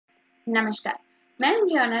नमस्कार, मैं हूं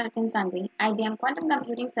ब्रियोना Sanghvi, IBM quantum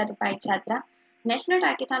computing certified छात्रा, नेशनल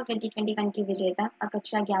टॉयकेथॉन 2021 की विजेता और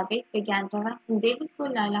कक्षा 11वीं विज्ञान प्रवाह देवी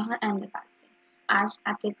स्कूल लाहौर अहमदाबाद से आज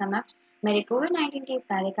आपके समक्ष मेरे कोविड-19 के इस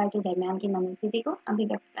कार्यकाल के दरमियान की मनोस्थिति को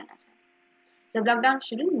अभिव्यक्त करना चाहती हूँ। जब लॉकडाउन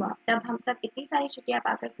शुरू हुआ तब हम सब इतनी सारी छुट्टियां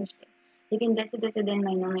पाकर खुश थे, लेकिन जैसे जैसे दिन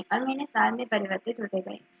महीनों में और महीने साल में परिवर्तित होते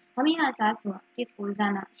गए, हमें यह एहसास हुआ कि स्कूल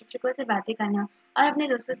जाना, शिक्षकों से बातें करना और अपने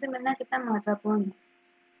दोस्तों से मिलना कितना महत्वपूर्ण है।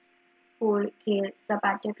 स्कूल, खेल,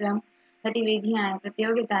 पाठ्यक्रम, गतिविधियाँ,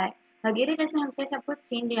 प्रतियोगिताएँ वगैरह जैसे हमसे सब कुछ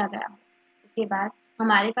छीन लिया गया हो। इसके बाद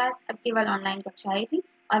हमारे पास अब केवल ऑनलाइन कक्षाएँ थीं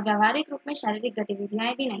और व्यावहारिक रूप में शारीरिक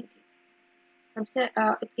गतिविधियाँ भी नहीं थीं।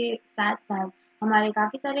 इसके साथ-साथ हमारे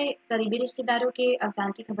काफ़ी सारे करीबी रिश्तेदारों के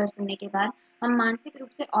अवसान की खबर सुनने के बाद हम मानसिक रूप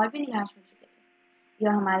से और भी निराश हो चुके थे।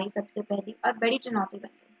 यह हमारी सबसे पहली और बड़ी चुनौती बन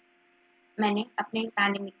गई। मैंने अपने इस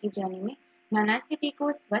पैंडेमिक की जर्नी में मनोस्थिति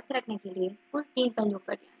को स्वस्थ रखने के लिए कुल 3 पहलुओं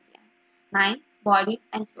पर ध्यान दिया है, माइंड, बॉडी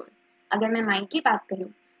एंड सोल। अगर मैं माइंड की बात करूँ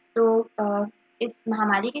तो इस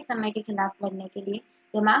महामारी के समय के खिलाफ लड़ने के लिए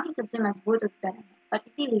दिमाग ही सबसे मजबूत उपकरण है और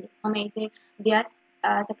इसीलिए हमें इसे व्यस्त,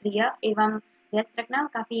 सक्रिय एवं व्यस्त रखना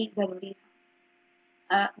काफ़ी ज़रूरी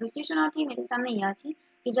था। दूसरी चुनौती मेरे सामने यह थी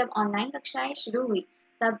कि जब ऑनलाइन कक्षाएं शुरू हुई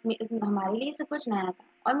तब हमारे लिए सब कुछ नया था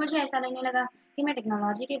और मुझे ऐसा लगने लगा कि मैं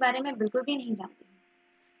टेक्नोलॉजी के बारे में बिल्कुल भी नहीं जानती हूँ।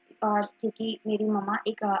 और क्योंकि मेरी मम्मा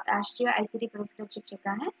एक राष्ट्रीय ICT पुरस्कृत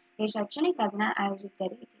शिक्षिका हैं, वे शैक्षणिक वेबिनार आयोजित कर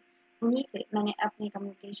रही थी। उन्हीं से मैंने अपने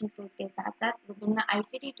कम्युनिकेशन स्किल्स के साथ-साथ विभिन्न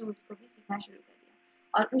ICT टूल्स को भी सीखना शुरू कर दिया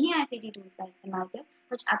और उन्हीं ICT टूल्स का इस्तेमाल कर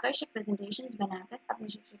कुछ आकर्षक प्रेजेंटेशंस बनाकर अपने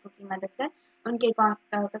शिक्षकों की मदद कर उनके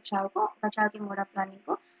कक्षाओं के मोड ऑफ लर्निंग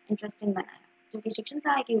को इंटरेस्टिंग बनाया, जो कि शिक्षण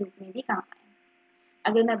सहायक के रूप में भी काम आया।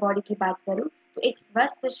 अगर मैं बॉडी की बात करूँ तो एक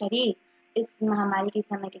स्वस्थ शरीर इस महामारी के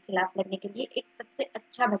समय के खिलाफ लड़ने के लिए एक सबसे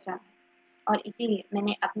अच्छा बचाव है और इसीलिए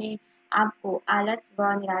मैंने अपने आप को आलस व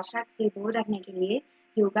निराशा से दूर रखने के लिए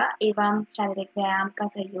योगा एवं शारीरिक व्यायाम का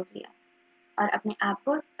सहयोग लिया और अपने आप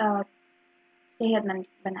को सेहतमंद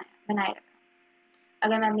बनाए रखा।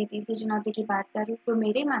 अगर मैं अपनी तीसरी चुनौती की बात करूँ तो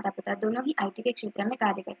मेरे माता-पिता दोनों ही IT के क्षेत्र में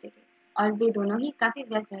कार्य करते थे और वे दोनों ही काफ़ी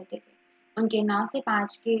व्यस्त रहते थे। उनके 9 से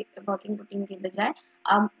 5 के वर्किंग रूटीन के बजाय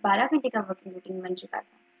अब 12 घंटे का वर्किंग रूटीन बन चुका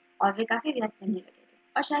था और वे काफ़ी व्यस्त रहने लगे थे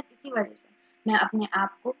और शायद इसी वजह से मैं अपने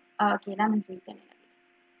आप को अकेला महसूस करने लगी थी।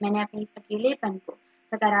 मैंने अपने इस अकेलेपन को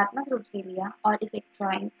सकारात्मक रूप से लिया और इसे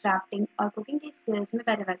ड्राइंग, क्राफ्टिंग और कुकिंग की स्किल्स में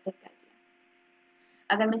परिवर्तित कर दिया।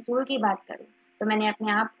 अगर मैं सोल की बात करूँ तो मैंने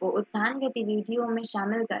अपने आप को उत्थान गतिविधियों में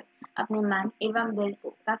शामिल कर अपने मन एवं दिल को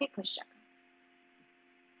काफ़ी खुश रखा।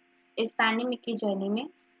 इस पैंडेमिक की जर्नी में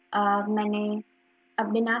मैंने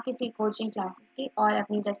अब बिना किसी कोचिंग क्लासेस के और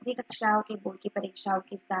अपनी 10वीं कक्षाओं के बोर्ड की परीक्षाओं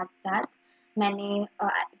के साथ-साथ मैंने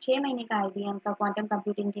 6 महीने का IBM का क्वांटम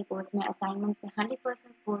कंप्यूटिंग के कोर्स में असाइनमेंट्स में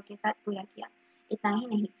 100% स्कोर के साथ पूरा किया। इतना ही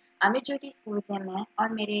नहीं, अमृत ज्योति स्कूल से मैं और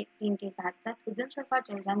मेरे टीम के साथ-साथ उद्यम सफर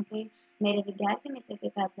चिल्ड्रन से मेरे विद्यार्थी मित्र के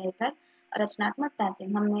साथ मिलकर रचनात्मकता से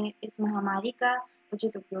हमने इस महामारी का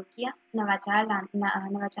उचित उपयोग किया, नवाचार लाने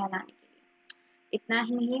के लिए। इतना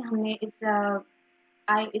ही नहीं, हमने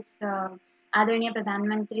आदरणीय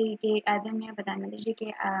प्रधानमंत्री जी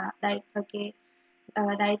के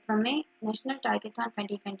दायित्व में नेशनल टॉयकेथॉन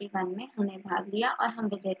 2021 में हमने भाग लिया और हम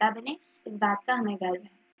विजेता बने। इस बात का हमें गर्व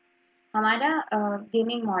है। हमारा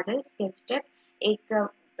गेमिंग मॉडल स्केचटिप एक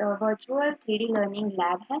वर्चुअल 3D लर्निंग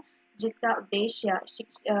लैब है, जिसका उद्देश्य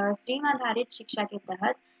स्ट्रीम आधारित शिक्षा के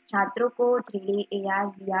तहत छात्रों को 3D, AR,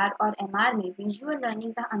 VR और MR में विजुअल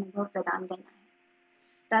लर्निंग का अनुभव प्रदान करना है।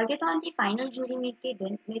 टॉयकेथॉन की फाइनल जूरी मीट के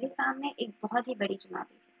दिन मेरे सामने एक बहुत ही बड़ी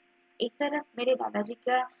चुनौती थी। एक तरफ मेरे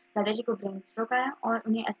दादाजी को ब्रेन स्ट्रोक आया और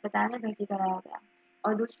उन्हें अस्पताल में भर्ती कराया गया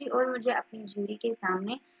और दूसरी ओर मुझे अपनी जूरी के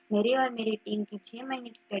सामने मेरे और मेरी टीम की 6 महीने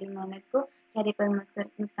की कड़ी मेहनत को चेहरे पर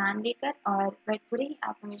मुस्कान देकर और पूरे ही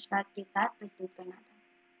आत्मविश्वास के साथ प्रस्तुत करना था।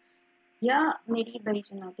 यह मेरी बड़ी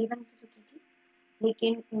चुनौती बन चुकी थी,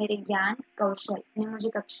 लेकिन मेरे ज्ञान कौशल ने मुझे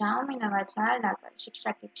कक्षाओं में नवाचार लाकर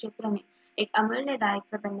शिक्षा के क्षेत्र में एक अमूल्य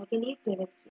दायित्व बनने के लिए प्रेरित किया।